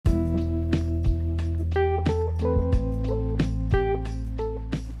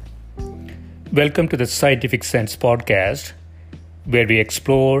Welcome to the Scientific Sense podcast, where we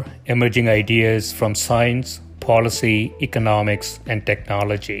explore emerging ideas from science, policy, economics, and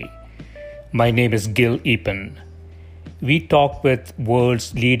technology. My name is Gil Eapen. We talk with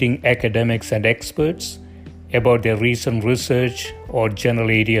world's leading academics and experts about their recent research or general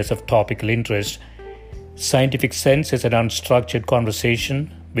areas of topical interest. Scientific Sense is an unstructured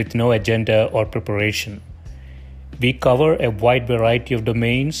conversation with no agenda or preparation. We cover a wide variety of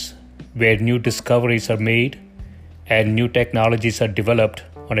domains where new discoveries are made and new technologies are developed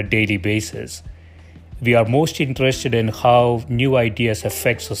on a daily basis. We are most interested in how new ideas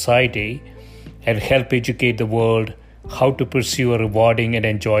affect society and help educate the world how to pursue a rewarding and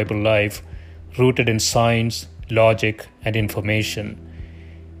enjoyable life rooted in science, logic, and information.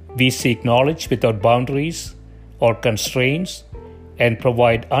 We seek knowledge without boundaries or constraints and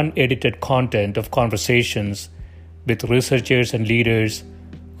provide unedited content of conversations with researchers and leaders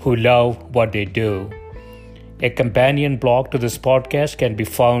who love what they do. A companion blog to this podcast can be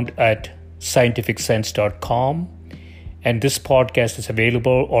found at scientificsense.com, and this podcast is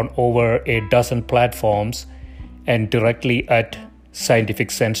available on over a dozen platforms and directly at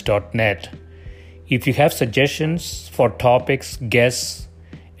scientificsense.net. If you have suggestions for topics, guests,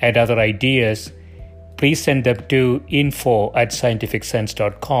 and other ideas, please send them to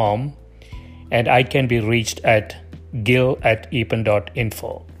info@scientificsense.com, and I can be reached at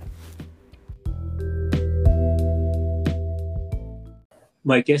gil@eapen.info.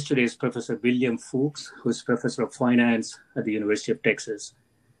 My guest today is Professor William Fuchs, who is Professor of Finance at the University of Texas.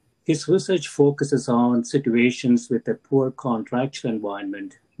 His research focuses on situations with a poor contractual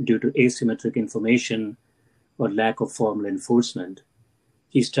environment due to asymmetric information or lack of formal enforcement.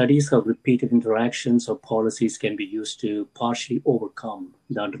 He studies how repeated interactions or policies can be used to partially overcome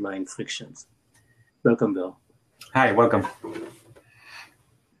the underlying frictions. Welcome, Bill. Hi, welcome.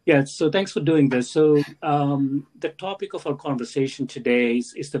 Yeah, so thanks for doing this. So the topic of our conversation today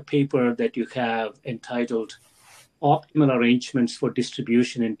is the paper that you have entitled Optimal Arrangements for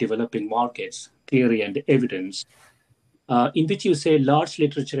Distribution in Developing Markets, Theory and Evidence, in which you say large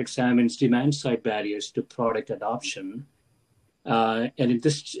literature examines demand-side barriers to product adoption. And in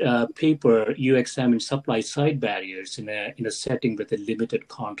this paper, you examine supply-side barriers in a setting with a limited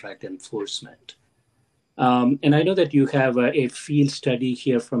contract enforcement. And I know that you have a field study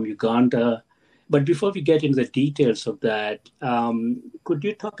here from Uganda, but before we get into the details of that, could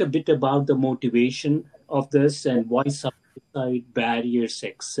you talk a bit about the motivation of this and why supply-side barriers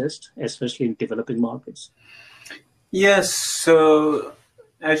exist, especially in developing markets? Yes, so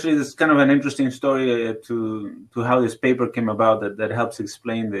actually this is kind of an interesting story to how this paper came about that helps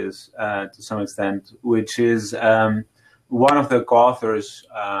explain this to some extent, which is one of the co-authors.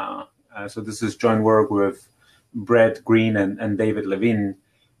 So this is joint work with Brett Green and David Levine.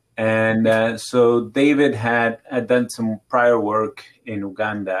 And so David had done some prior work in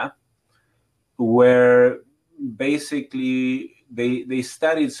Uganda where basically they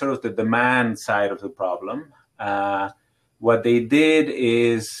studied sort of the demand side of the problem. What they did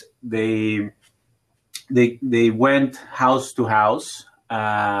is they went house to house.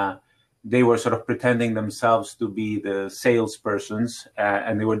 They were sort of pretending themselves to be the salespersons,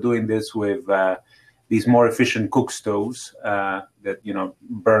 and they were doing this with these more efficient cook stoves that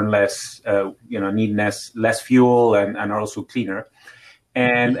burn less, need less fuel and are also cleaner.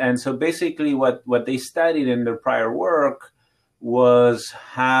 And so basically, what they studied in their prior work was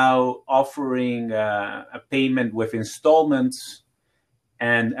how offering a payment with installments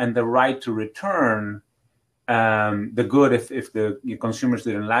and the right to return the good if the consumers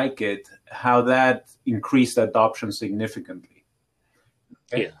didn't like it, how that increased adoption significantly.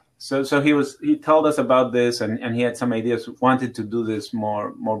 Okay? Yeah. So he told us about this, and he had some ideas. Wanted to do this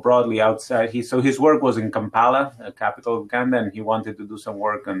more broadly outside. His work was in Kampala, the capital of Uganda, and he wanted to do some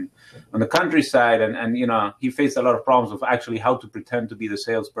work on the countryside. And he faced a lot of problems of actually how to pretend to be the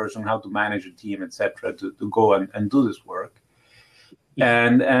salesperson, how to manage a team, etc., to go and do this work. Yeah.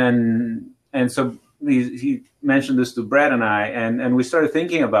 And so he mentioned this to Brett and I, and we started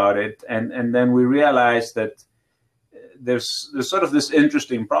thinking about it, and then we realized that there's sort of this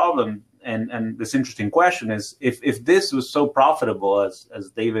interesting problem and this interesting question is if this was so profitable as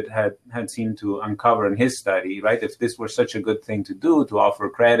David had seemed to uncover in his study, right? If this were such a good thing to do, to offer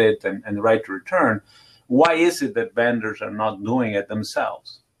credit and the right to return, why is it that vendors are not doing it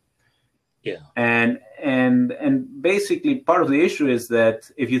themselves? Yeah. And basically part of the issue is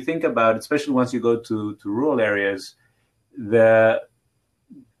that if you think about it, especially once you go to rural areas, the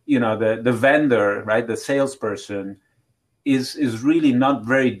vendor, right, the salesperson is really not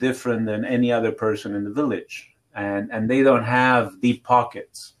very different than any other person in the village. And they don't have deep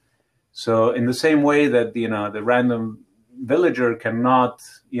pockets. So in the same way that the random villager cannot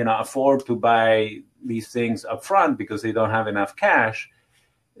afford to buy these things up front because they don't have enough cash,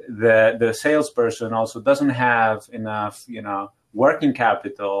 the salesperson also doesn't have enough working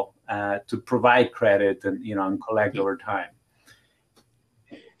capital to provide credit and collect over time.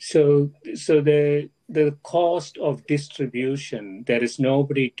 So the cost of distribution, there is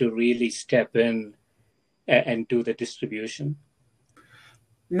nobody to really step in and do the distribution.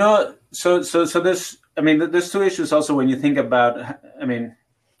 No, so there's two issues also when you think about.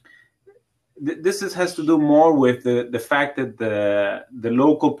 This has to do more with the fact that the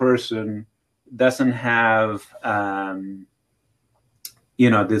local person doesn't have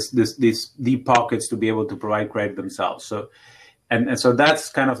these deep pockets to be able to provide credit themselves. So and so that's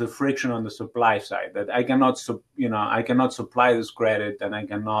kind of the friction on the supply side, that I cannot supply this credit, and I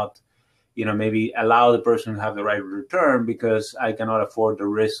cannot maybe allow the person to have the right return because I cannot afford the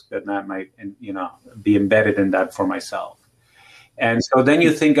risk that might be embedded in that for myself. And so then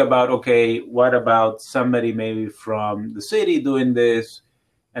you think about, okay, what about somebody maybe from the city doing this?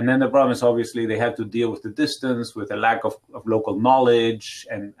 And then the problem is obviously they have to deal with the distance, with a lack of local knowledge,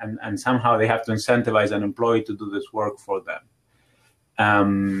 and somehow they have to incentivize an employee to do this work for them.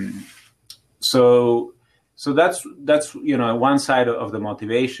 So that's one side of the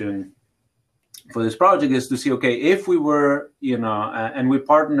motivation for this project, is to see, okay, if we were, and we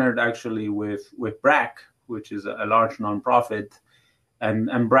partnered actually with BRAC, which is a large nonprofit,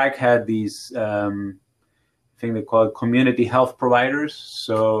 and BRAC had these, I think they call it community health providers.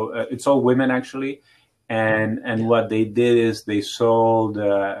 So it's all women actually, and what they did is they sold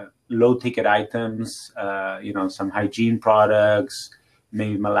low ticket items, some hygiene products,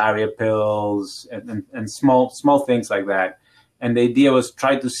 maybe malaria pills, and small things like that. And the idea was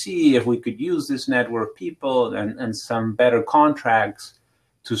try to see if we could use this network of people and some better contracts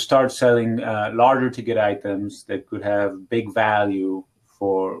to start selling larger ticket items that could have big value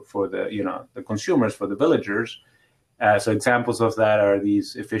for the consumers, for the villagers. So examples of that are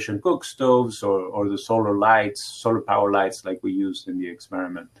these efficient cook stoves or the solar power lights like we used in the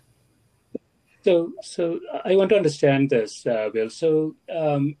experiment. So I want to understand this, Will. So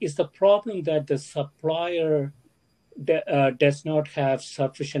is the problem that the supplier does not have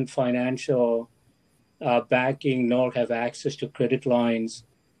sufficient financial backing, nor have access to credit lines,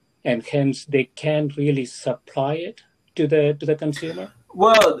 and hence they can't really supply it to the consumer?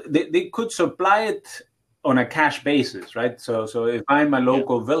 Well, they could supply it on a cash basis, right? So if I'm a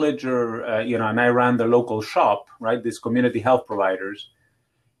local villager, and I run the local shop, right, these community health providers,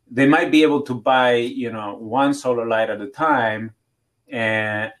 they might be able to buy, one solar light at a time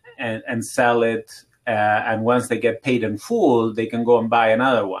and sell it. And once they get paid in full, they can go and buy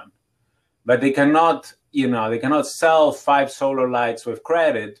another one. But they cannot sell 5 solar lights with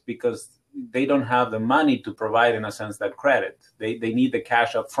credit because they don't have the money to provide, in a sense, that credit. They need the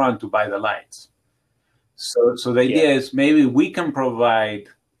cash up front to buy the lights. So the idea is maybe we can provide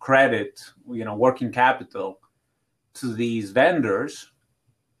credit, working capital to these vendors,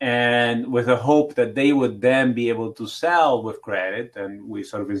 and with a hope that they would then be able to sell with credit. And we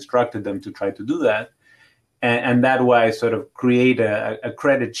sort of instructed them to try to do that. And that way sort of create a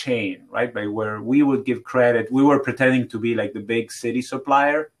credit chain, right? By where we would give credit. We were pretending to be like the big city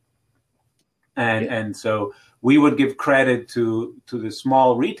supplier. And so we would give credit to the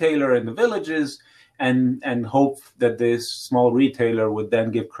small retailer in the villages and hope that this small retailer would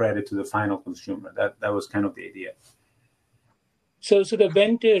then give credit to the final consumer. That was kind of the idea. So the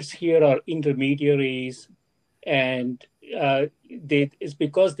vendors here are intermediaries, and it's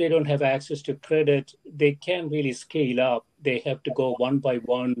because they don't have access to credit, they can't really scale up. They have to go one by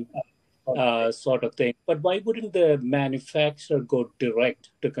one sort of thing. But why wouldn't the manufacturer go direct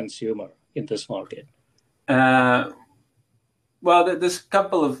to consumer in this market? Well, there's a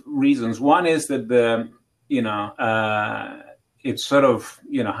couple of reasons. One is that it's sort of,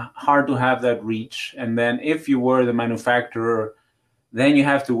 hard to have that reach. And then if you were the manufacturer, then you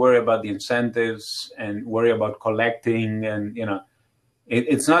have to worry about the incentives and worry about collecting. And,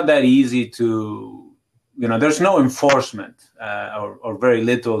 it's not that easy to, there's no enforcement or very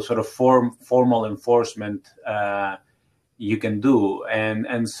little sort of formal enforcement you can do.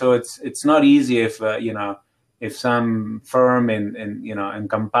 And so it's not easy if some firm in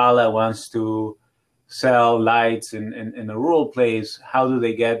Kampala wants to sell lights in a rural place, how do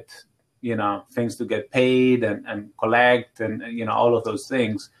they get things to get paid and collect and all of those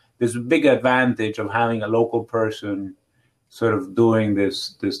things? There's a big advantage of having a local person sort of doing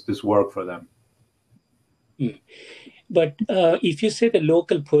this work for them. But if you say the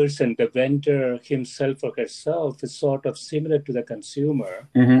local person, the vendor himself or herself, is sort of similar to the consumer,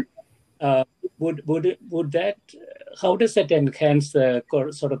 uh, would that, how does that enhance the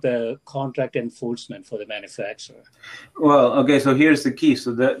sort of the contract enforcement for the manufacturer? Well, okay, so here's the key.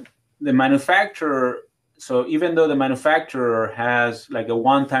 So the manufacturer, so even though the manufacturer has like a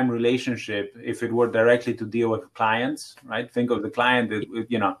one-time relationship, if it were directly to deal with clients, right? Think of the client,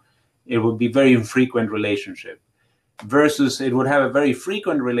 it would be very infrequent relationship, versus it would have a very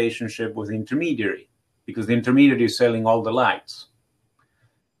frequent relationship with the intermediary, because the intermediary is selling all the lights.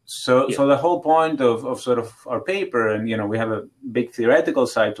 So the whole point of sort of our paper, and we have a big theoretical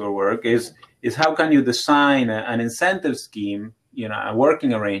side to our work, is how can you design an incentive scheme, a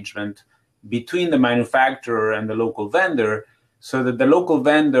working arrangement between the manufacturer and the local vendor, so that the local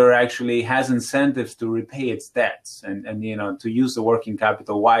vendor actually has incentives to repay its debts and to use the working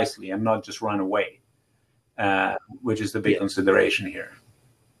capital wisely and not just run away, which is the big consideration here.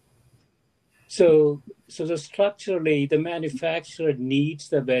 So structurally, the manufacturer needs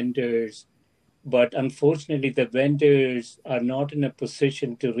the vendors, but unfortunately, the vendors are not in a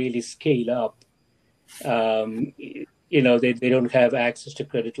position to really scale up. They don't have access to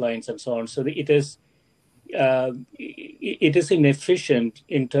credit lines and so on. So it is inefficient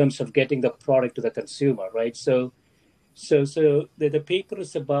in terms of getting the product to the consumer, right? So the paper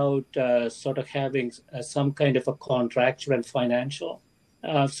is about sort of having some kind of a contractual and financial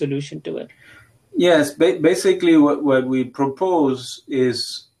solution to it. Yes, basically what we propose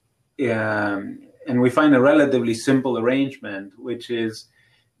is, and we find a relatively simple arrangement, which is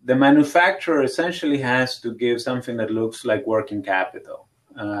the manufacturer essentially has to give something that looks like working capital.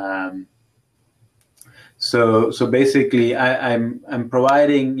 So basically, I'm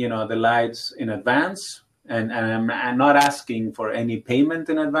providing the lights in advance, and I'm not asking for any payment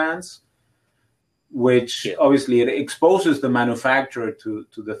in advance, which obviously it exposes the manufacturer to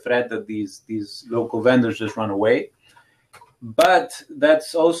the threat that these local vendors just run away. But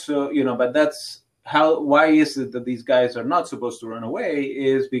that's also, why is it that these guys are not supposed to run away,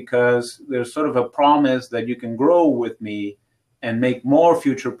 is because there's sort of a promise that you can grow with me and make more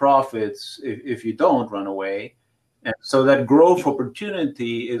future profits if you don't run away. And so that growth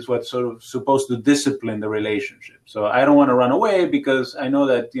opportunity is what's sort of supposed to discipline the relationship. So I don't want to run away because I know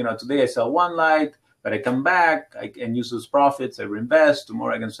that, today I sell one light, but I come back, I can use those profits, I reinvest,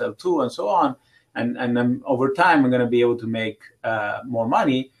 tomorrow I can sell two, and so on. And then over time, I'm going to be able to make more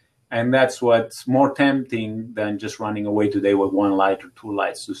money. And that's what's more tempting than just running away today with one light or two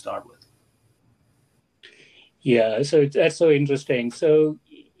lights to start with. Yeah, so that's so interesting. So,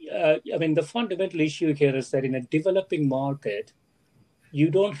 the fundamental issue here is that in a developing market,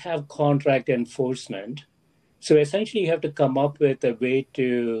 you don't have contract enforcement. So essentially, you have to come up with a way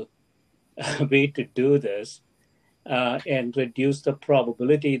to do this and reduce the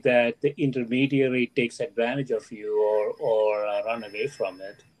probability that the intermediary takes advantage of you or run away from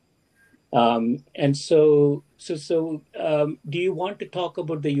it. And so do you want to talk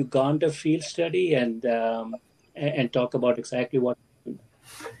about the Uganda field study and talk about exactly what?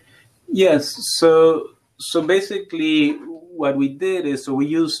 Yes. So basically, what we did is we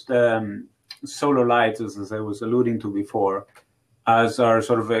used solar lights, as I was alluding to before, as our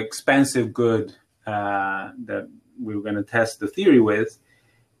sort of expensive good that we were going to test the theory with.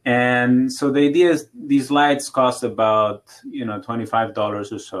 And so the idea is these lights cost about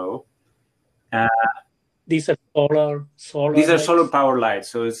 $25 or so. These are solar. These are solar power lights.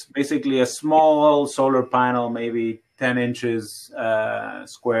 So it's basically a small solar panel, maybe 10 inches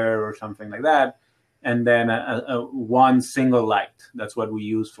square or something like that, and then a one single light. That's what we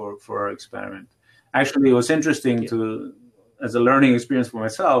use for our experiment. Actually, it was interesting as a learning experience for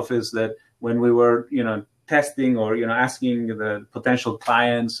myself, is that when we were, testing or, asking the potential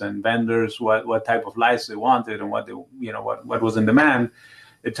clients and vendors what type of lights they wanted and what was in demand,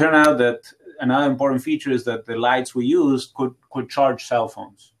 it turned out that another important feature is that the lights we used could charge cell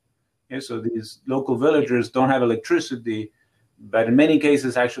phones. Okay, so these local villagers don't have electricity, but in many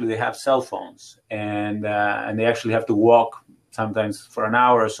cases, actually, they have cell phones, and they actually have to walk sometimes for an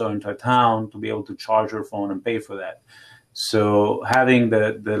hour or so into a town to be able to charge their phone and pay for that. So having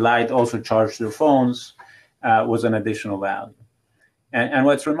the light also charge their phones was an additional value. And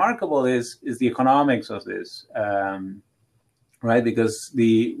what's remarkable is the economics of this, right? Because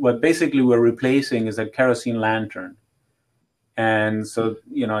what basically we're replacing is a kerosene lantern. And so,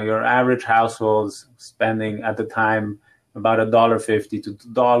 your average household's spending at the time about $1.50 to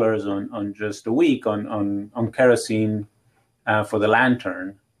 $2 on just a week on kerosene for the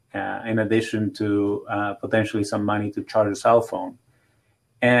lantern, in addition to potentially some money to charge a cell phone.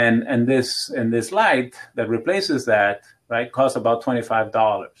 And this light that replaces that, right, costs about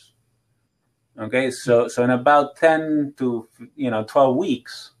 $25. Okay, so in about 10 to 12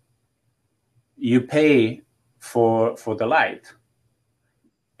 weeks, you pay for the light.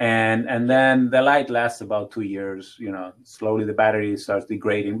 And then the light lasts about 2 years. Slowly the battery starts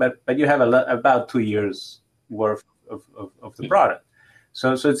degrading, but you have about 2 years worth of the product.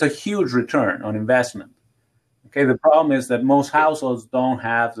 So it's a huge return on investment. Okay, the problem is that most households don't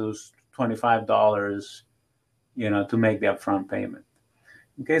have those $25, to make the upfront payment.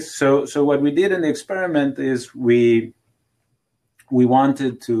 Okay, so what we did in the experiment is we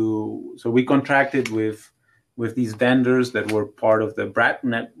contracted with these vendors that were part of the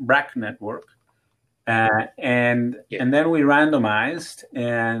BRAC network. And then we randomized,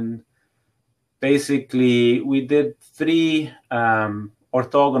 and basically we did 3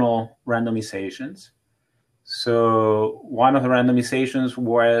 orthogonal randomizations. So one of the randomizations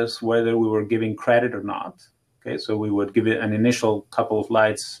was whether we were giving credit or not. Okay, so we would give it an initial couple of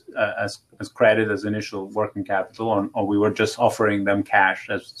lights as credit, as initial working capital, or we were just offering them cash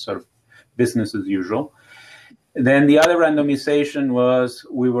as sort of business as usual. Then the other randomization was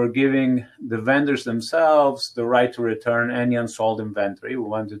we were giving the vendors themselves the right to return any unsold inventory. We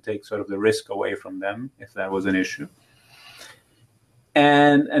wanted to take sort of the risk away from them if that was an issue.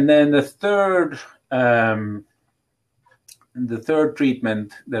 And then the third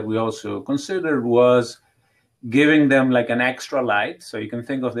treatment that we also considered was giving them like an extra light. So you can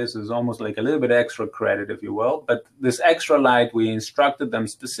think of this as almost like a little bit extra credit, if you will. But this extra light, we instructed them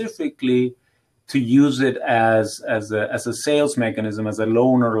specifically to use it as a sales mechanism, as a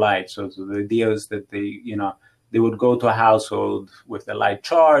loaner light. So the idea is that they would go to a household with the light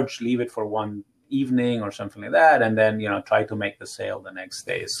charged, leave it for one evening or something like that, and then try to make the sale the next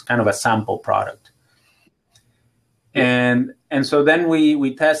day. It's kind of a sample product. And so then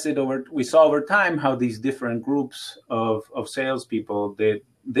we tested we saw over time how these different groups of salespeople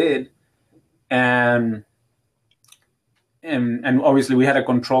did, and obviously we had a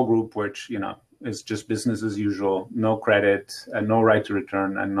control group which is just business as usual, no credit, no right to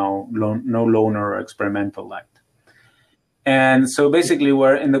return, and no loaner or experimental light. And so basically,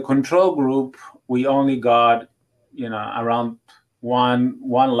 we're in the control group, we only got around one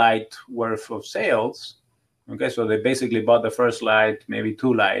light worth of sales. Okay, so they basically bought the first light, maybe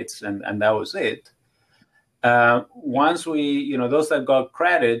 2 lights, and that was it. Once we, those that got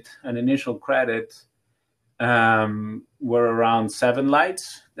credit, an initial credit, were around 7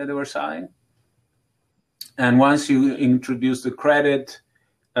 lights that they were selling. And once you introduce the credit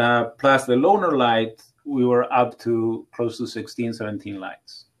plus the loaner light, we were up to close to 16, 17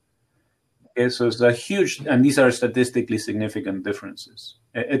 lights. Okay, so it's a huge, and these are statistically significant differences.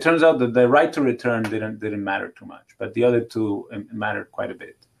 It turns out that the right to return didn't matter too much, but the other 2 mattered quite a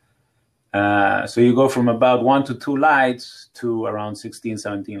bit. So you go from about 1 to 2 lights to around 16,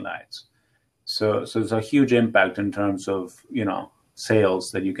 17 lights. So it's a huge impact in terms of,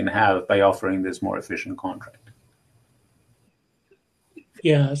 sales that you can have by offering this more efficient contract.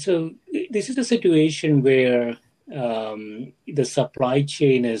 Yeah, so this is a situation where the supply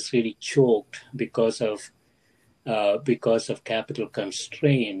chain is really choked because of capital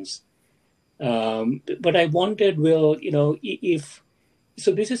constraints. But I wondered, Will, if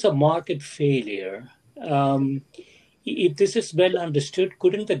this is a market failure, if this is well understood,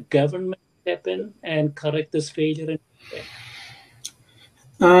 couldn't the government step in and correct this failure?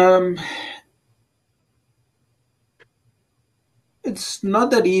 It's not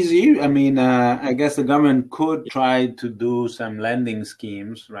that easy. I mean, I guess the government could try to do some lending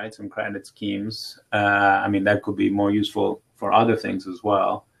schemes, right? Some credit schemes. I mean, that could be more useful for other things as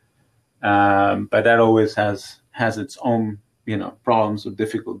well. But that always has its own, problems or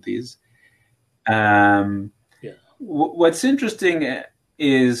difficulties. What's interesting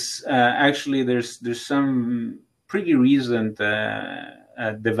is actually there's some pretty recent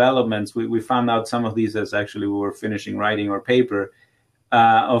developments. We found out some of these as actually we were finishing writing our paper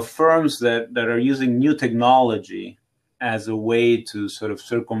of firms that are using new technology as a way to sort of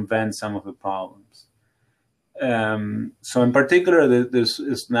circumvent some of the problems. So in particular, this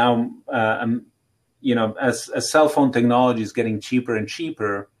is now, as cell phone technology is getting cheaper and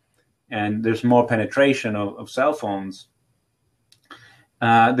cheaper, and there's more penetration of cell phones,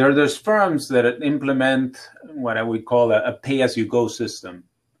 there's firms that implement what I would call a pay-as-you-go system.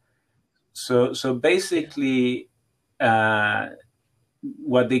 So basically,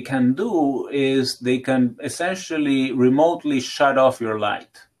 what they can do is they can essentially remotely shut off your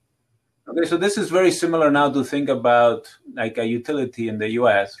light. Okay, so this is very similar now to think about like a utility in the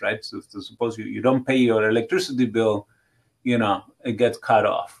US, right? So suppose you don't pay your electricity bill, it gets cut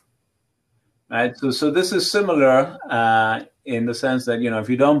off, right? So this is similar in the sense that, if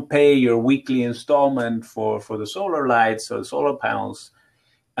you don't pay your weekly installment for the solar lights or the solar panels,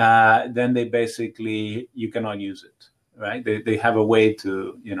 then you cannot use it, right? They have a way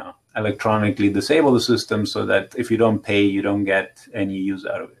to, electronically disable the system so that if you don't pay, you don't get any use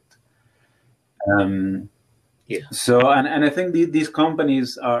out of it. So, and I think these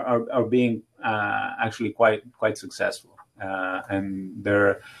companies are being actually quite successful. And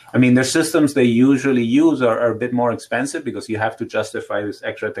their systems they usually use are a bit more expensive because you have to justify this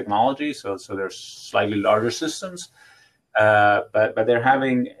extra technology. So they're slightly larger systems, but they're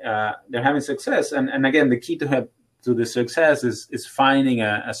having success. And again, the key to the success is finding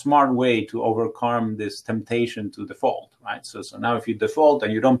a smart way to overcome this temptation to default, right? So now if you default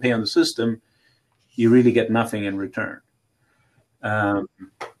and you don't pay on the system, you really get nothing in return.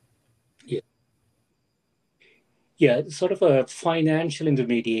 Yeah, sort of a financial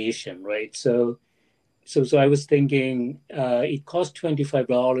intermediation, right? So I was thinking it costs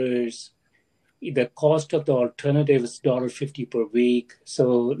 $25. The cost of the alternative is $1.50 per week.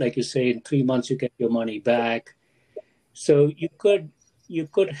 So, like you say, in 3 months you get your money back. So you could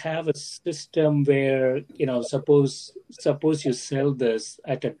have a system where suppose you sell this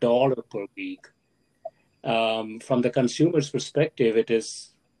at $1 per week. From the consumer's perspective, it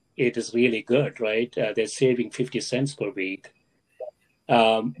is really good, right? They're saving 50 cents per week,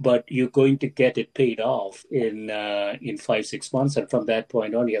 but you're going to get it paid off in 5-6 months, and from that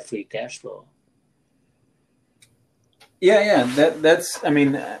point on, you have free cash flow. Yeah. That's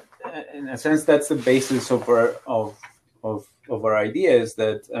in a sense, that's the basis of our idea is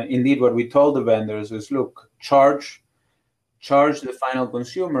that indeed what we told the vendors is, look, charge the final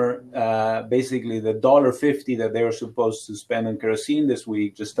consumer basically the $1.50 that they were supposed to spend on kerosene this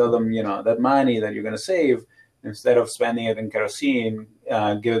week. Just tell them, that money that you're going to save, instead of spending it in kerosene,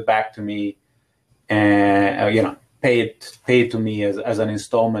 give it back to me, and pay it to me as an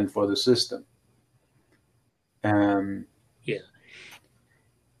installment for the system.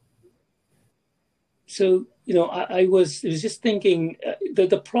 So I was just thinking that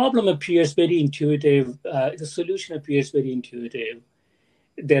the problem appears very intuitive. The solution appears very intuitive.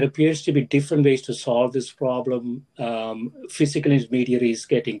 There appears to be different ways to solve this problem. Physical intermediaries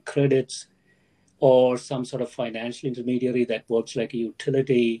getting credits, or some sort of financial intermediary that works like a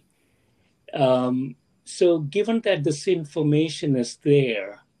utility. So given that this information is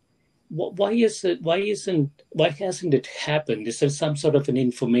there, why hasn't it happened? Is there some sort of an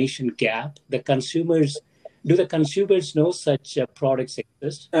information gap? Do the consumers know such products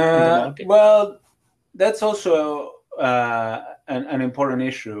exist in the market? Well, that's also an important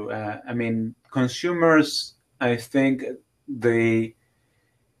issue. Consumers, I think they're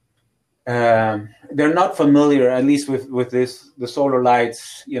not familiar, at least with the solar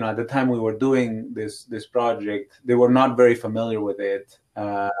lights. At the time we were doing this project, they were not very familiar with it.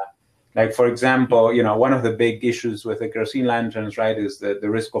 Like, for example, one of the big issues with the kerosene lanterns, right, is the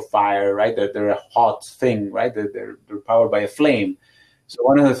risk of fire, right? They're a hot thing, right? They're powered by a flame. So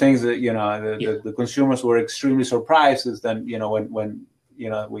one of the things that, the consumers were extremely surprised is that, when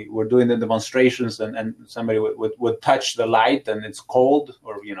we were doing the demonstrations and somebody would touch the light and it's cold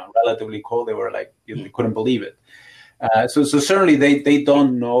or, relatively cold, they were like, they couldn't believe it. So certainly they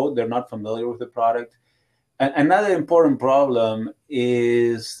don't know, they're not familiar with the product. Another important problem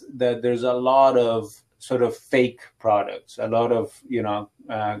is that there's a lot of sort of fake products, a lot of,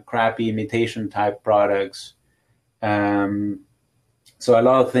 crappy imitation type products. So a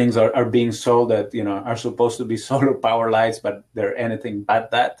lot of things are being sold that, are supposed to be solar power lights, but they're anything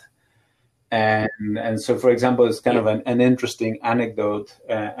but that. And so, for example, it's kind of an interesting anecdote.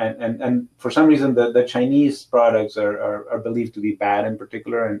 And for some reason, the Chinese products are believed to be bad in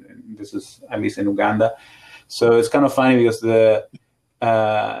particular. And this is at least in Uganda. So it's kind of funny because the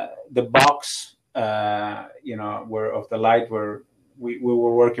box, where of the light, where we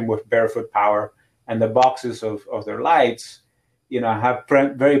were working with Barefoot Power, and the boxes of their lights, have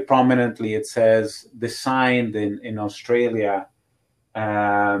very prominently, it says designed in Australia,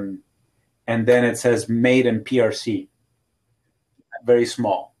 and then it says made in PRC, very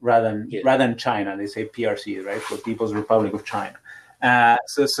small, rather than China. They say PRC, right, for People's Republic of China. And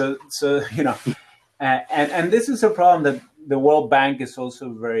this is a problem that the World Bank is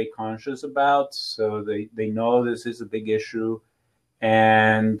also very conscious about. So they know this is a big issue.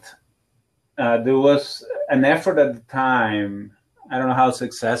 And there was an effort at the time, I don't know how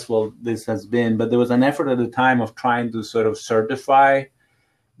successful this has been, but there was an effort at the time of trying to sort of certify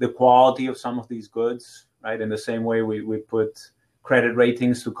the quality of some of these goods, right? In the same way we put credit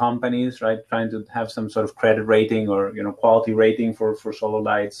ratings to companies, right? Trying to have some sort of credit rating or, quality rating for solar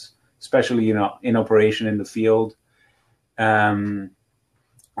lights, especially, in operation in the field, a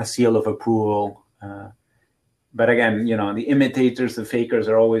seal of approval. but again, the imitators, the fakers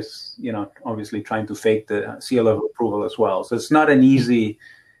are always, obviously trying to fake the seal of approval as well. So it's not an easy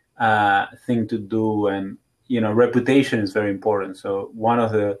thing to do, and reputation is very important. So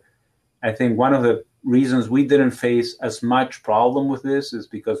I think one of the reasons we didn't face as much problem with this is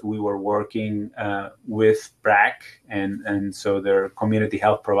because we were working with BRAC, and so their community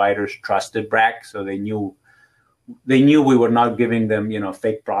health providers trusted BRAC, so they knew we were not giving them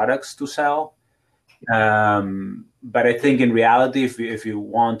fake products to sell. But I think in reality, if you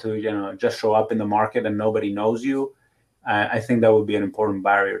want to just show up in the market and nobody knows you, I think that would be an important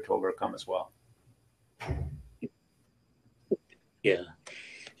barrier to overcome as well. Yeah.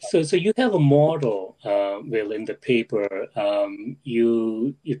 So you have a model, Will, in the paper.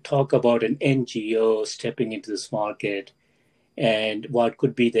 You talk about an NGO stepping into this market and what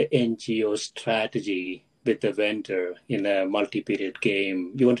could be the NGO strategy with the vendor in a multi-period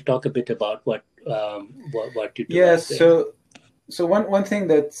game. You want to talk a bit about what you do? Yes. So one thing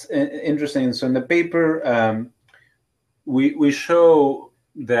that's interesting. So in the paper, we show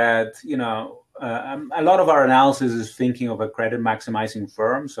that a lot of our analysis is thinking of a credit maximizing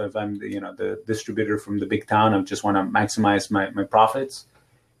firm. So if I'm the distributor from the big town, I just want to maximize my profits.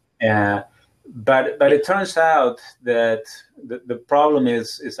 But it turns out that the problem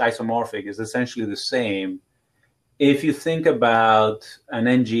is isomorphic, is essentially the same. If you think about an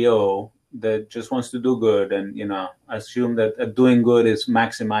NGO that just wants to do good and assume that doing good is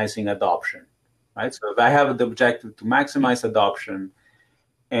maximizing adoption, right? So if I have the objective to maximize adoption,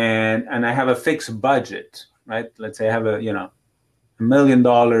 and I have a fixed budget, right? Let's say I have $1 million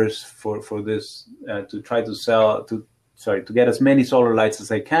for this to try to get as many solar lights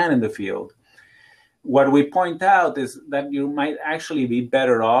as I can in the field. What we point out is that you might actually be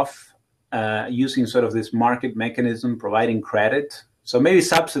better off using sort of this market mechanism, providing credit. So maybe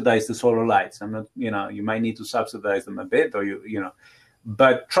subsidize the solar lights. I'm not, you might need to subsidize them a bit, or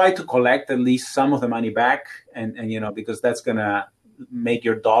but try to collect at least some of the money back, and because that's gonna make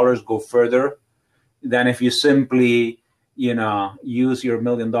your dollars go further than if you simply use your $1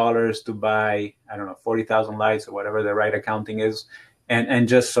 million to buy 40,000 lights or whatever the right accounting is, and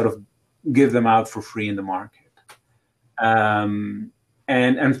just sort of give them out for free in the market.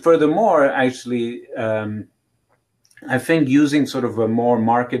 And furthermore, actually, I think using sort of a more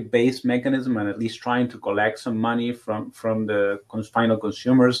market-based mechanism, and at least trying to collect some money from the final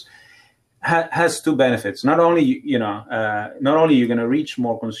consumers, has two benefits. Not only you're going to reach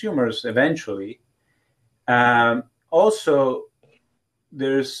more consumers eventually, also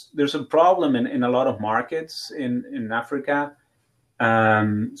there's a problem in a lot of markets in Africa.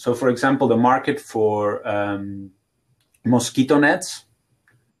 So, for example, the market for mosquito nets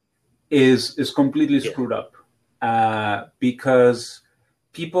is completely screwed up because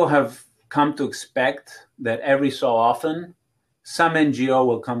people have come to expect that every so often some NGO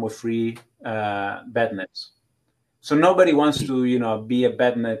will come with free bed nets. So nobody wants to, be a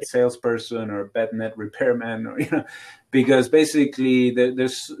bed net salesperson or a bed net repairman, or because basically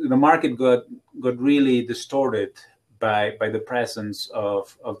the market got really distorted by the presence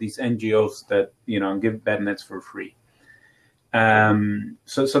of these NGOs that give bed nets for free.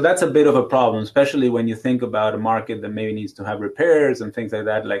 So that's a bit of a problem, especially when you think about a market that maybe needs to have repairs and things like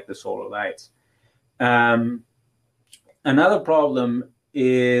that, like the solar lights. Another problem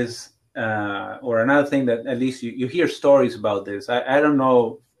is, or another thing that at least you hear stories about this. I don't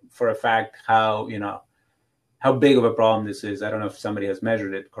know for a fact how big of a problem this is. I don't know if somebody has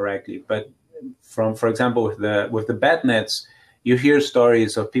measured it correctly, but for example, with the bed nets, you hear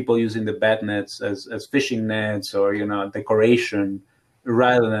stories of people using the bed nets as fishing nets or decoration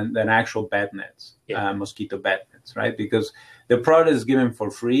rather than actual bed nets, mosquito bed nets, right? Because the product is given for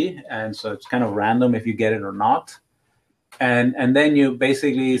free, and so it's kind of random if you get it or not. And then you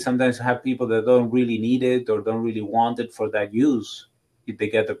basically sometimes have people that don't really need it or don't really want it for that use if they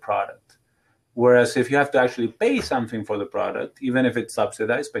get the product. Whereas if you have to actually pay something for the product, even if it's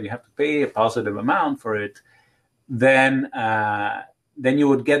subsidized, but you have to pay a positive amount for it, then you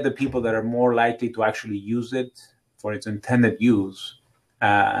would get the people that are more likely to actually use it for its intended use,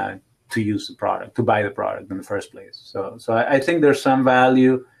 to use the product, to buy the product in the first place. So I think there's some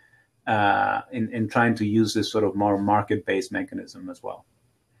value in trying to use this sort of more market-based mechanism as well.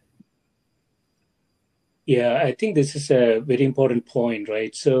 Yeah, I think this is a very important point,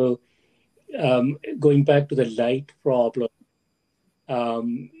 right? So going back to the light problem,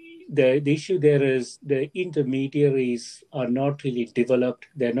 the issue there is the intermediaries are not really developed.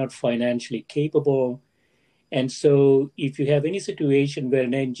 They're not financially capable. And so if you have any situation where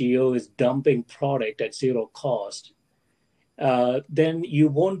an NGO is dumping product at zero cost, then you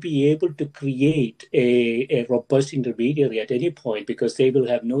won't be able to create a robust intermediary at any point because they will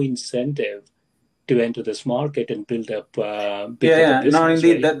have no incentive to enter this market and build up a business. No,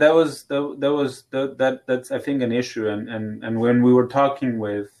 indeed, right? that's I think an issue, and when we were talking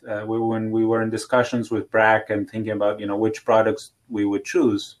with when we were in discussions with BRAC and thinking about which products we would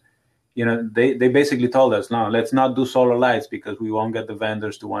choose, they basically told us, no, let's not do solar lights because we won't get the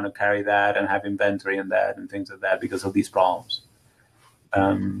vendors to want to carry that and have inventory in that and things like that because of these problems.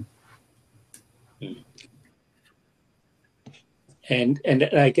 And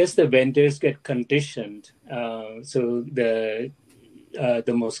I guess the vendors get conditioned. So the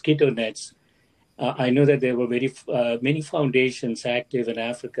mosquito nets. I know that there were many foundations active in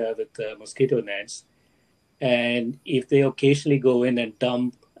Africa with mosquito nets, and if they occasionally go in and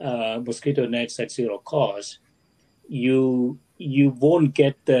dump mosquito nets at zero cost, you won't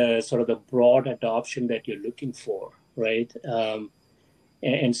get the sort of the broad adoption that you're looking for, right?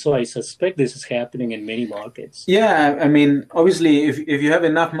 And so I suspect this is happening in many markets. Yeah, I mean, obviously, if you have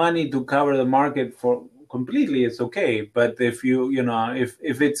enough money to cover the market for completely, it's okay. But if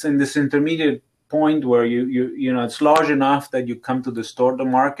if it's in this intermediate point where it's large enough that you come to distort the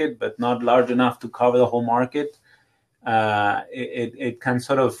market, but not large enough to cover the whole market, it can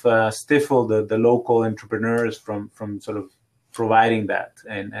sort of stifle the local entrepreneurs from sort of providing that,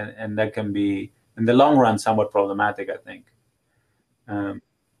 and that can be in the long run somewhat problematic, I think.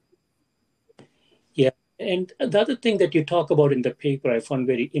 Yeah, and the other thing that you talk about in the paper I found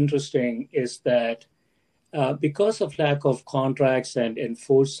very interesting is that because of lack of contracts and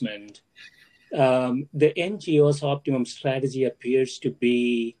enforcement, the NGO's optimum strategy appears to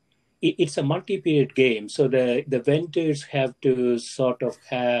be it's a multi-period game. So the vendors have to sort of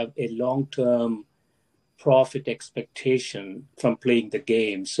have a long-term profit expectation from playing the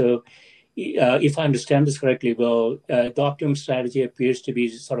game. So if I understand this correctly, the optimum strategy appears to be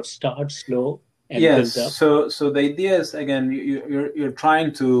sort of start slow and build up. So the idea is, again, you're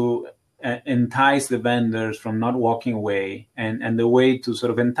trying to entice the vendors from not walking away, and the way to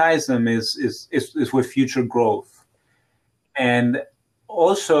sort of entice them is with future growth, and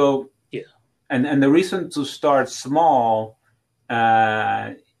also, and the reason to start small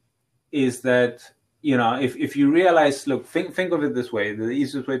is that. If you realize, look, think of it this way. The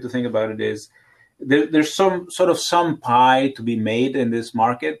easiest way to think about it is there's some pie to be made in this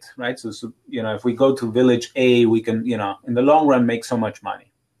market, right? So if we go to village A, we can, in the long run, make so much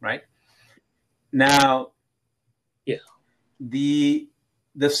money, right? Now, the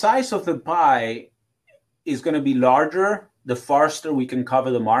size of the pie is going to be larger the faster we can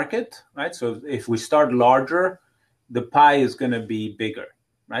cover the market, right? So if we start larger, the pie is going to be bigger.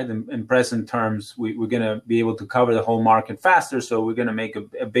 Right? In present terms, we're going to be able to cover the whole market faster, so we're going to make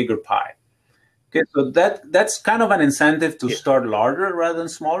a bigger pie. Okay, so that's kind of an incentive to start larger rather than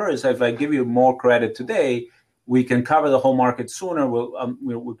smaller. Is if I give you more credit today, we can cover the whole market sooner. We're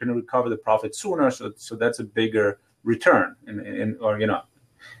going to recover the profit sooner, so that's a bigger return or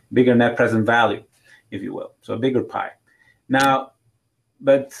bigger net present value, if you will. So a bigger pie. Now,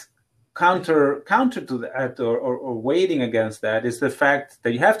 but counter to that or weighting against that is the fact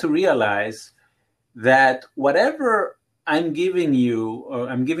that you have to realize that whatever I'm giving you or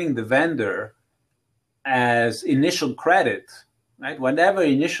I'm giving the vendor as initial credit, right? Whatever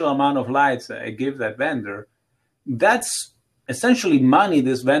initial amount of lights I give that vendor, that's essentially money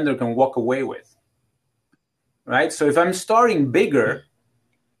this vendor can walk away with, right? So if I'm starting bigger,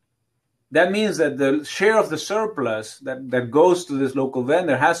 that means that the share of the surplus that goes to this local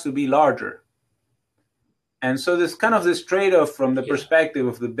vendor has to be larger. And so there's kind of this trade-off from the perspective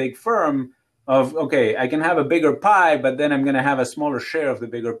of the big firm of, okay, I can have a bigger pie, but then I'm going to have a smaller share of the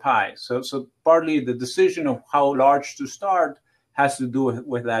bigger pie. So partly the decision of how large to start has to do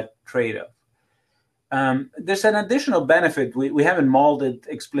with that trade-off. There's an additional benefit. We haven't molded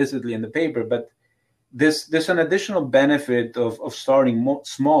explicitly in the paper, but there's an additional benefit of starting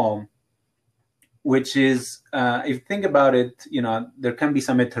small, which is, if you think about it, there can be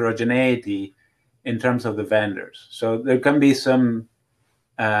some heterogeneity in terms of the vendors. So there can be some,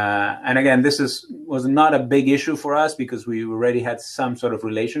 and again, this was not a big issue for us because we already had some sort of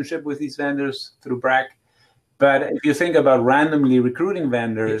relationship with these vendors through BRAC. But if you think about randomly recruiting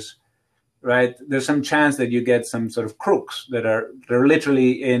vendors, right, there's some chance that you get some sort of crooks they're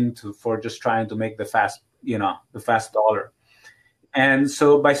literally for just trying to make the fast dollar. And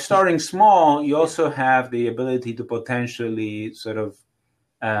so by starting small, you also have the ability to potentially sort of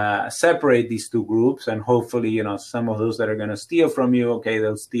separate these two groups, and hopefully, some of those that are going to steal from you, okay,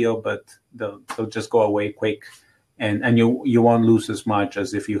 they'll steal, but they'll just go away quick, and you won't lose as much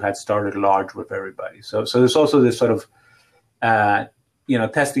as if you had started large with everybody. So there's also this sort of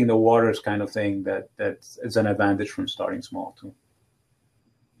testing the waters kind of thing that's an advantage from starting small too.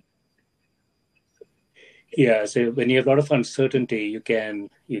 Yeah, so when you have a lot of uncertainty, you can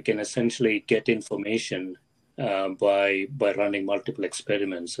essentially get information by running multiple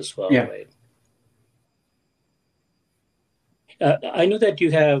experiments as well, Yeah. right? I know that you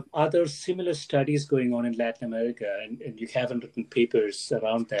have other similar studies going on in Latin America, and you haven't written papers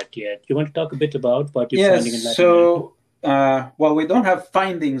around that yet. You want to talk a bit about what you're finding in Latin America? Well, we don't have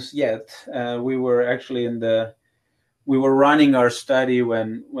findings yet. We were actually we were running our study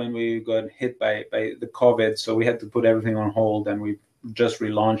when we got hit by the COVID, so we had to put everything on hold, and we just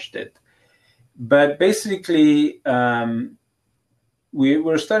relaunched it. But basically,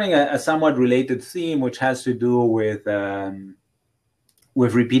 we're studying a somewhat related theme, which has to do with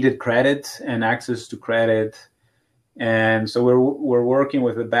repeated credit and access to credit. And so we're working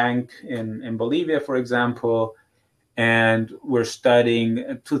with a bank in Bolivia, for example, and we're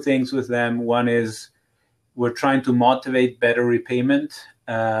studying two things with them. One is we're trying to motivate better repayment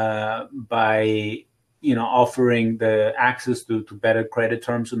by offering the access to better credit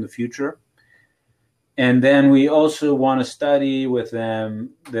terms in the future. And then we also want to study with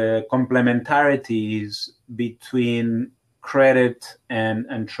them the complementarities between credit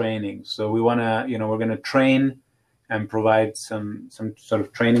and training. So we want to, we're going to train and provide some sort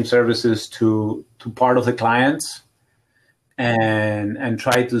of training services to part of the clients, and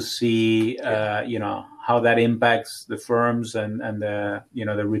try to see, how that impacts the firms and the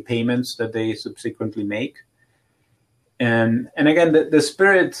the repayments that they subsequently make. And again, the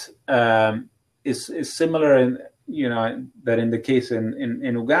spirit is similar in that in the case in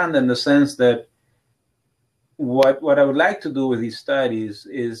Uganda, in the sense that what I would like to do with these studies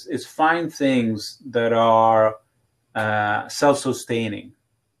is find things that are self-sustaining,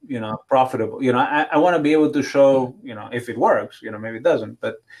 profitable. I want to be able to show, if it works, maybe it doesn't,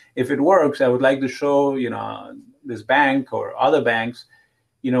 but if it works, I would like to show, this bank or other banks,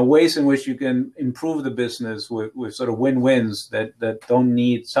 ways in which you can improve the business with sort of win-wins that don't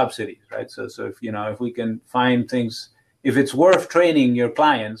need subsidies, right? So if we can find things, if it's worth training your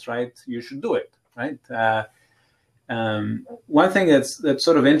clients, right, you should do it, right? One thing that's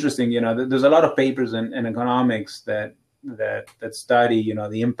sort of interesting, there's a lot of papers in economics that study,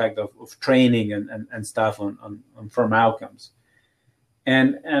 the impact of training and stuff on firm outcomes.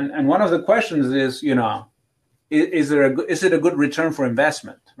 And one of the questions is, is it a good return for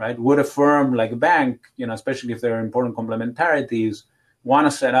investment, right? Would a firm like a bank, especially if there are important complementarities, want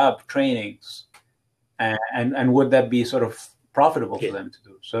to set up trainings, and would that be sort of profitable for them to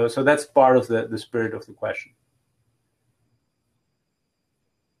do? So that's part of the spirit of the question.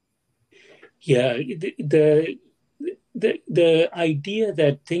 Yeah, the idea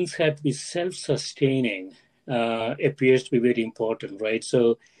that things have to be self-sustaining appears to be very important, right?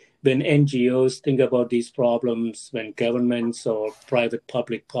 So when NGOs think about these problems, when governments or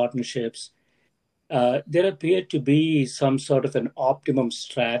private-public partnerships, there appear to be some sort of an optimum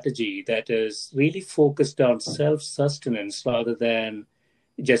strategy that is really focused on self-sustenance rather than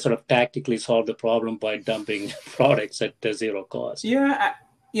just sort of tactically solve the problem by dumping products at zero cost. Yeah,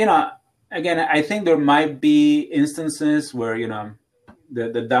 again, I think there might be instances where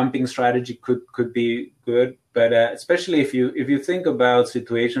the dumping strategy could be good, but especially if you think about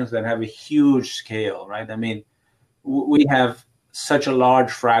situations that have a huge scale, right? I mean, we have such a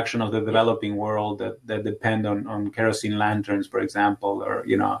large fraction of the developing world that depend on kerosene lanterns, for example, or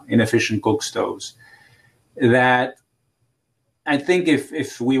inefficient cook stoves. That I think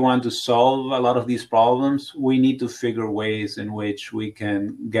if we want to solve a lot of these problems, we need to figure ways in which we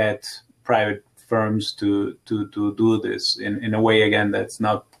can get private firms to do this in a way, again, that's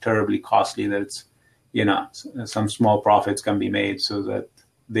not terribly costly, that it's, some small profits can be made so that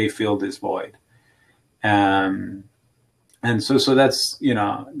they fill this void. And so that's,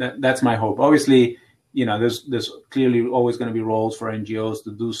 that's my hope. Obviously, there's clearly always going to be roles for NGOs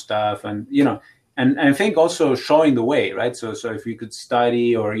to do stuff, and, and I think also showing the way, right? So if we could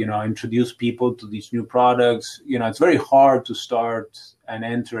study or, introduce people to these new products, it's very hard to start and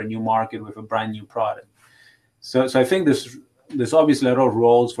enter a new market with a brand new product. So I think there's obviously a lot of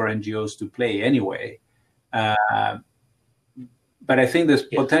roles for NGOs to play anyway. But I think there's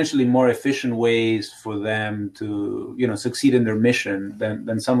potentially more efficient ways for them to, succeed in their mission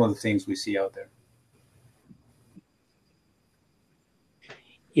than some of the things we see out there.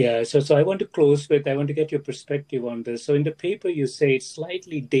 Yeah, so I want to close with, I want to get your perspective on this. So in the paper, you say it's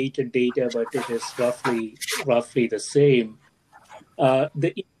slightly dated data, but it is roughly the same.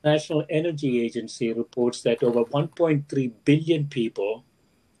 The International Energy Agency reports that over 1.3 billion people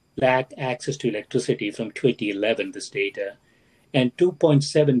lack access to electricity from 2011, this data. and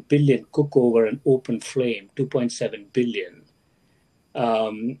 2.7 billion cook over an open flame, 2.7 billion.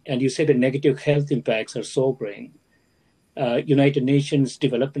 And you say the negative health impacts are sobering. United Nations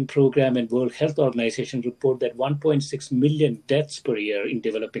Development Program and World Health Organization report that 1.6 million deaths per year in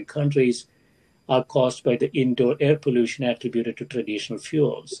developing countries are caused by the indoor air pollution attributed to traditional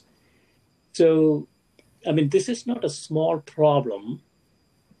fuels. So, I mean, this is not a small problem,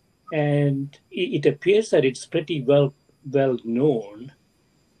 and it appears that it's pretty well known,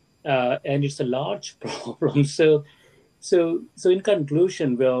 and it's a large problem. So in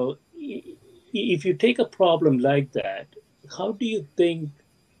conclusion, well, if you take a problem like that, how do you think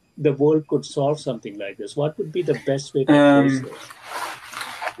the world could solve something like this? What would be the best way to address this?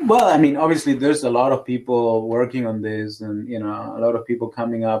 Well, I mean, obviously, there's a lot of people working on this, and a lot of people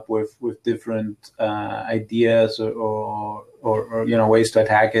coming up with different ideas or ways to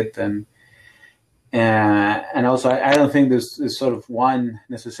attack it, and also I don't think there's sort of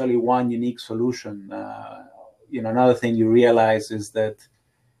necessarily one unique solution. Another thing you realize is that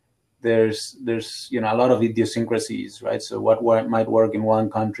there's a lot of idiosyncrasies, right? So what might work in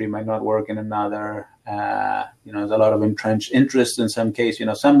one country might not work in another. There's a lot of entrenched interest in some case.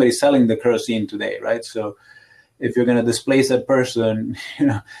 Somebody's selling the kerosene today, right? So if you're going to displace that person,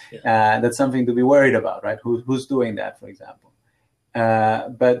 that's something to be worried about, right? Who's doing that, for example?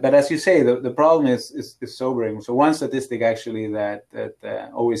 But as you say, the problem is sobering. So one statistic actually that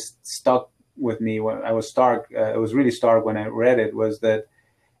always stuck with me when I was it was really stark when I read it, was that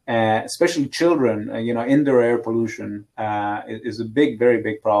especially children, indoor air pollution is a very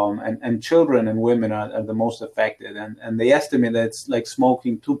big problem, and children and women are the most affected, and they estimate that it's like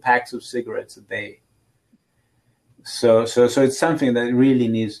smoking 2 packs of cigarettes a day. So it's something that really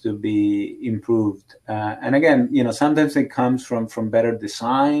needs to be improved. And again, sometimes it comes from better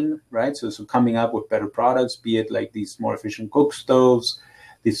design, right? So coming up with better products, be it like these more efficient cook stoves,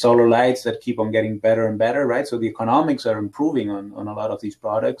 these solar lights that keep on getting better and better, right? So the economics are improving on a lot of these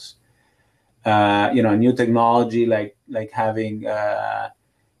products. New technology like having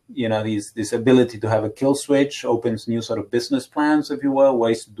this ability to have a kill switch opens new sort of business plans, if you will,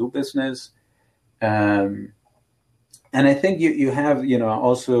 ways to do business. And I think you have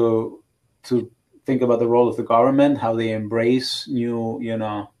also to think about the role of the government, how they embrace new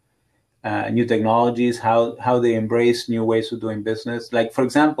technologies, how they embrace new ways of doing business. Like, for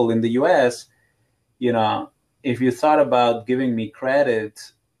example, in the US, if you thought about giving me credit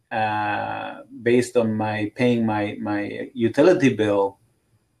based on paying my utility bill,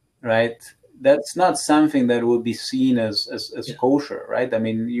 right? That's not something that would be seen as kosher, right? I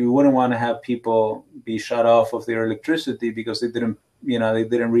mean, you wouldn't want to have people be shut off of their electricity because they didn't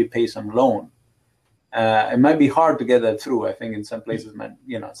repay some loan. It might be hard to get that through. I think in some places,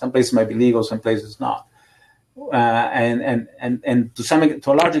 some places might be legal, some places not. And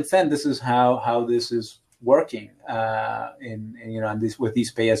to a large extent, this is how this is working with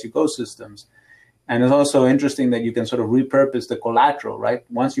these pay-as-you-go systems. And it's also interesting that you can sort of repurpose the collateral, right?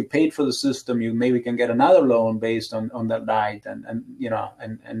 Once you paid for the system, you maybe can get another loan based on that right, and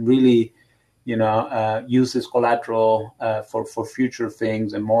really use this collateral for future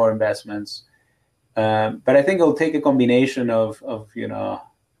things and more investments. But I think it'll take a combination of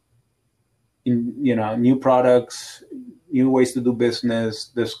new products, new ways to do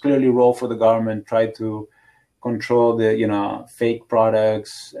business. There's clearly a role for the government, try to control the fake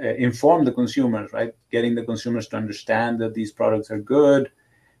products, inform the consumers, right? Getting the consumers to understand that these products are good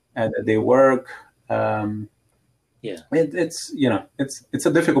and that they work. It's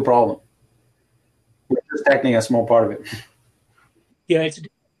a difficult problem. We're just tackling a small part of it.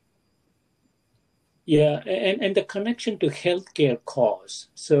 And the connection to healthcare costs.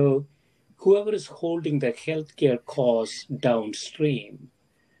 So whoever is holding the healthcare costs downstream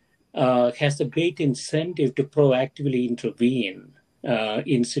has a great incentive to proactively intervene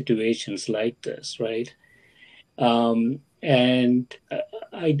in situations like this, right? And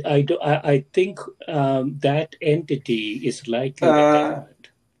I think that entity is likely the government.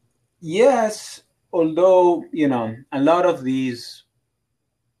 Yes, although a lot of these,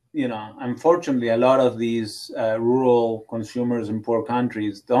 unfortunately, a lot of these rural consumers in poor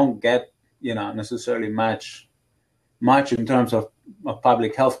countries don't get necessarily much in terms of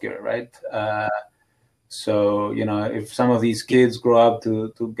public health care, right? So if some of these kids grow up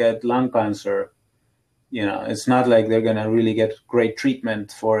to get lung cancer, it's not like they're going to really get great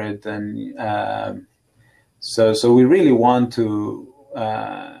treatment for it. And so we really want to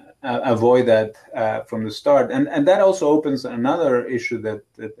avoid that from the start. And that also opens another issue that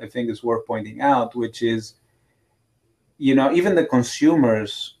I think is worth pointing out, which is, even the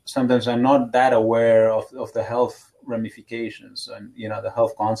consumers sometimes are not that aware of the health ramifications and, the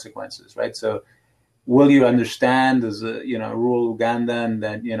health consequences, right? So will you understand as a, rural Ugandan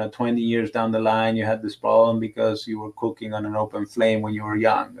that, 20 years down the line, you had this problem because you were cooking on an open flame when you were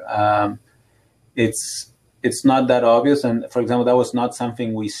young? It's not that obvious. And for example, that was not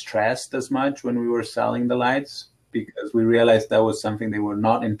something we stressed as much when we were selling the lights, because we realized that was something they were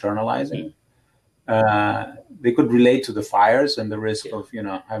not internalizing. They could relate to the fires and the risk of,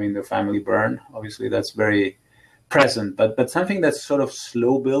 having their family burn. Obviously, that's very present. But something that's sort of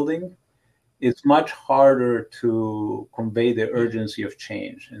slow building, it's much harder to convey the urgency of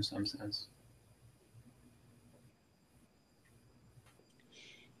change in some sense.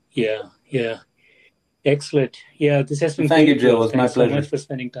 Yeah. Excellent. Yeah, this has been Thank you, great, Jill. It was my Thanks pleasure. so much for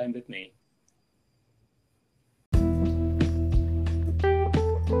spending time with me.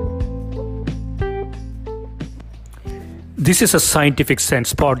 This is a Scientific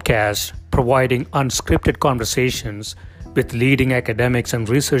Sense podcast providing unscripted conversations with leading academics and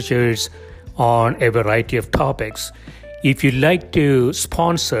researchers on a variety of topics. If you'd like to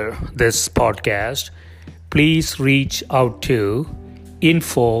sponsor this podcast, please reach out to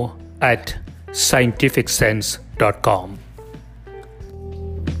info@scientificsense.com.